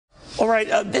All right,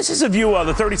 this is a view of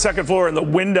the 32nd floor and the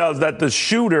windows that the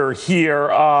shooter here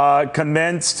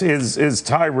commenced his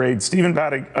tirade. Stephen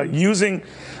Paddock using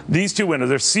these two windows.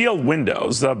 They're sealed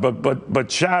windows,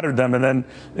 but shattered them and then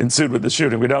ensued with the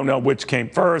shooting. We don't know which came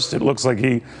first. It looks like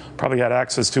he probably had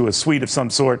access to a suite of some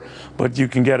sort, but you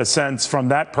can get a sense from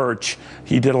that perch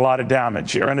he did a lot of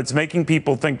damage here. And it's making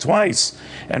people think twice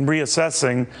and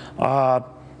reassessing,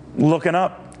 looking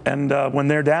up and when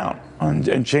they're down,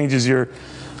 and changes your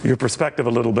perspective a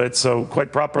little bit. So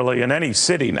quite properly in any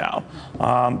city now,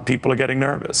 people are getting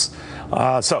nervous.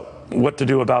 So what to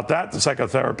do about that? The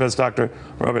psychotherapist, Dr.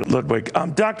 Robi Ludwig.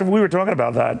 Doctor, we were talking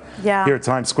about that here at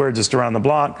Times Square, just around the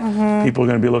block. People are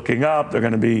going to be looking up. They're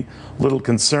going to be a little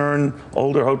concerned.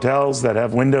 Older hotels that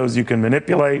have windows you can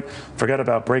manipulate. Forget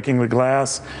about breaking the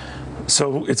glass.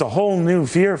 So it's a whole new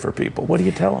fear for people. What do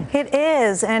you tell them? It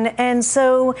is, and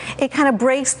so it kind of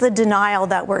breaks the denial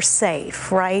that we're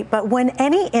safe, right? But when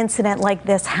any incident like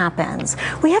this happens,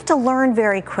 we have to learn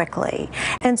very quickly.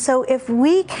 And so if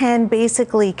we can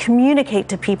basically communicate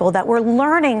to people that we're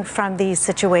learning from these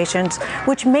situations,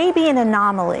 which may be an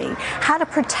anomaly, how to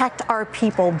protect our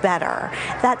people better,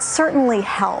 that certainly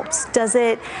helps. Does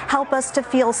it help us to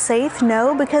feel safe?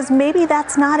 No, because maybe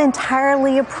that's not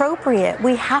entirely appropriate.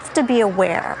 We have to be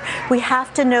aware. We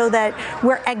have to know that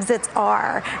where exits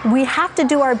are. We have to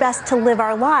do our best to live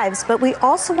our lives, but we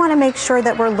also want to make sure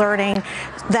that we're learning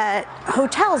that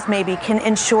hotels maybe can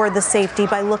ensure the safety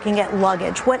by looking at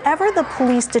luggage. Whatever the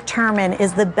police determine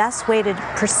is the best way to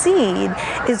proceed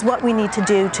is what we need to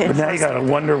do to ensure. But now you got to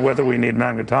wonder whether we need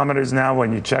magnetometers now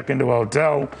when you check into a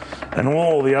hotel and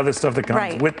all the other stuff that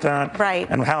comes with that.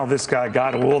 And how this guy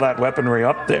got all that weaponry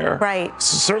up there.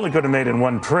 Certainly could have made it in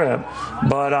one trip,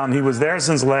 but he was there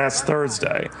since last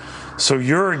Thursday. So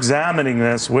you're examining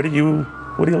this. What are you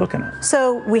looking at?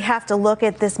 So we have to look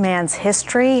at this man's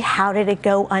history. How did it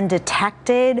go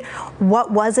undetected?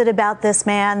 What was it about this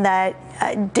man that,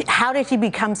 how did he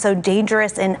become so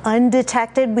dangerous and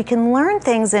undetected? We can learn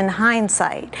things in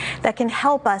hindsight that can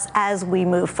help us as we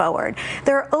move forward.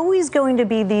 There are always going to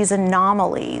be these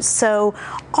anomalies. So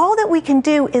all that we can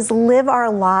do is live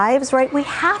our lives, right? We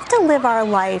have to live our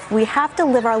life. We have to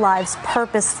live our lives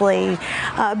purposefully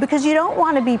because you don't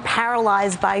want to be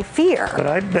paralyzed by fear. But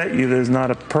I bet you there's not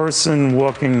a person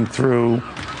walking through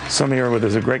some area where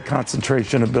there's a great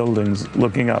concentration of buildings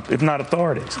looking up, if not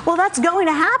authorities. Well, that's going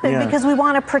to happen because we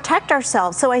want to protect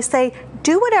ourselves. So I say,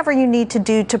 do whatever you need to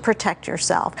do to protect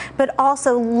yourself, but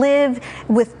also live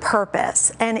with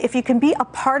purpose. And if you can be a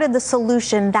part of the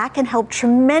solution, that can help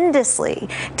tremendously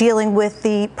dealing with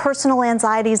the personal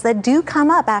anxieties that do come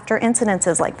up after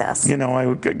incidences like this. You know,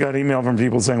 I got email from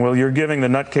people saying, well, you're giving the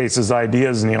nutcases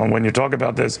ideas, Neil, when you talk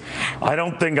about this. I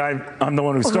don't think I'm the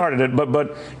one who started it,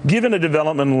 but given a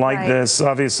development like this,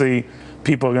 obviously,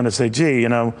 people are going to say, gee, you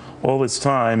know, all this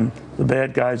time, the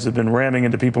bad guys have been ramming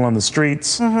into people on the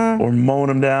streets or mowing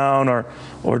them down or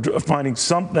finding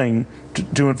something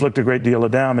to inflict a great deal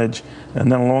of damage. And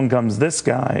then along comes this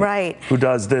guy who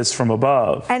does this from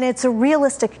above. And it's a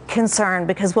realistic concern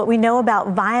because what we know about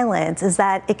violence is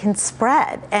that it can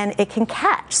spread and it can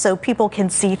catch. So people can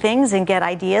see things and get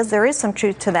ideas. There is some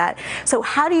truth to that. So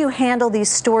how do you handle these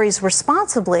stories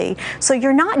responsibly so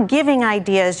you're not giving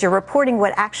ideas, you're reporting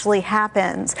what actually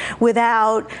happens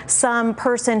without some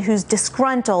person who's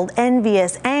disgruntled,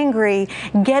 envious, angry,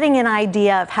 getting an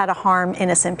idea of how to harm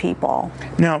innocent people.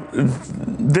 Now,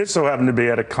 this so happened to be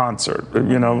at a concert.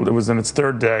 You know, it was in its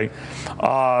third day.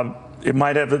 It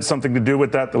might have something to do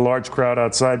with that, the large crowd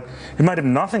outside. It might have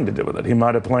nothing to do with it. He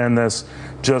might have planned this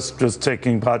just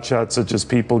taking pot shots at just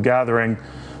people gathering,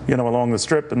 you know, along the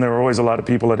strip, and there are always a lot of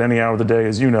people at any hour of the day,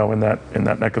 as you know, in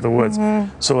that neck of the woods.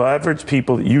 So average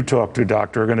people that you talk to,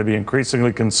 doctor, are going to be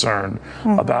increasingly concerned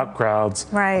about crowds,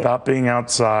 about being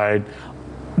outside.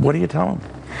 What do you tell them?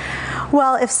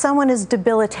 Well, if someone is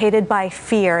debilitated by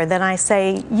fear, then I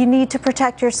say you need to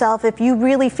protect yourself. If you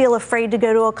really feel afraid to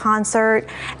go to a concert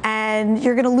and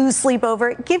you're going to lose sleep over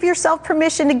it, give yourself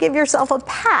permission to give yourself a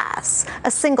pass,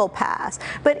 a single pass.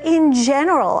 But in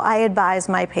general, I advise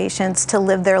my patients to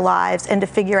live their lives and to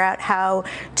figure out how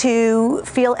to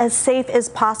feel as safe as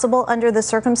possible under the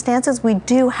circumstances. We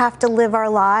do have to live our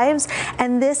lives,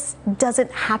 and this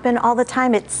doesn't happen all the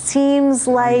time. It seems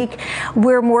like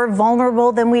we're more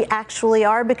vulnerable than we actually actually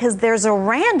are, because there's a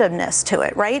randomness to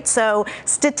it, right? So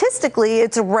statistically,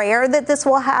 it's rare that this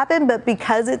will happen, but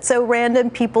because it's so random,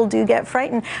 people do get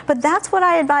frightened. But that's what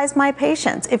I advise my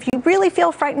patients. If you really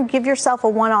feel frightened, give yourself a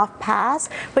one-off pass.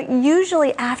 But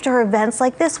usually after events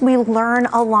like this, we learn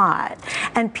a lot.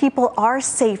 And people are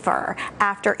safer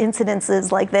after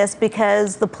incidences like this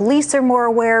because the police are more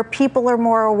aware, people are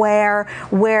more aware,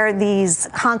 where these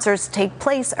concerts take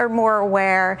place are more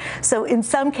aware. So in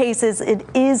some cases, it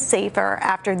is safer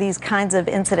after these kinds of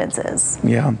incidences.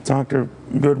 Yeah, Doctor,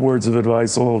 good words of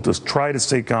advice. We'll just try to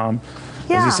stay calm.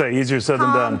 Yeah. As you say, easier said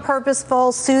than done.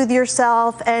 Purposeful, soothe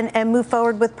yourself, and move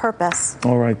forward with purpose.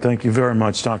 All right, thank you very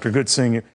much, Doctor. Good seeing you.